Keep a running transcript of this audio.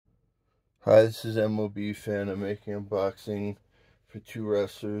Hi, this is MLB fan. I'm making an unboxing for two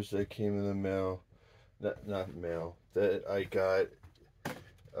wrestlers that came in the mail. Not mail. That I got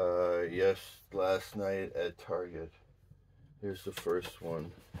last night at Target. Here's the first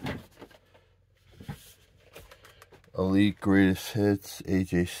one. Elite Greatest Hits,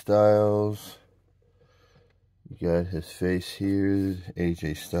 AJ Styles. You got his face here,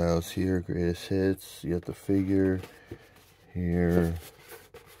 AJ Styles here, Greatest Hits. You got the figure here.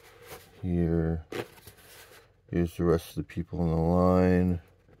 Here's the rest of the people in the line.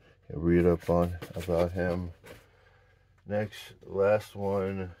 Read up on about him. Last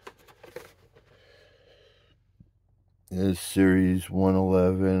one is Series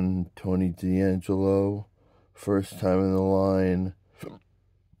 111, Tony D'Angelo. First time in the line.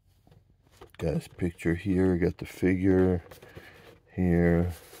 Got his picture here, got the figure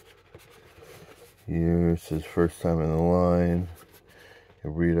here. Here it says first time in the line. You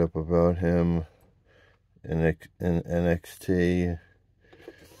read up about him in NXT.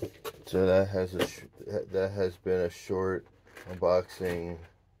 So that has been a short unboxing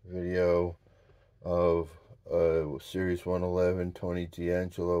video of Series 111 Tony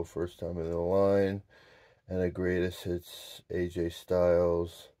D'Angelo, first time in the line, and a Greatest Hits AJ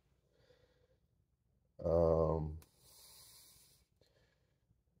Styles.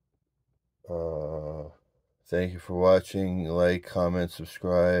 Thank you for watching. Like, comment,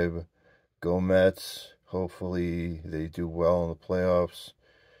 subscribe. Go Mets. Hopefully they do well in the playoffs.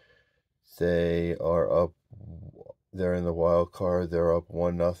 They are up. They're in the wild card. They're up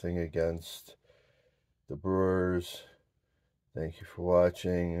 1-0 against the Brewers. Thank you for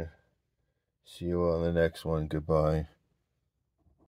watching. See you on the next one. Goodbye.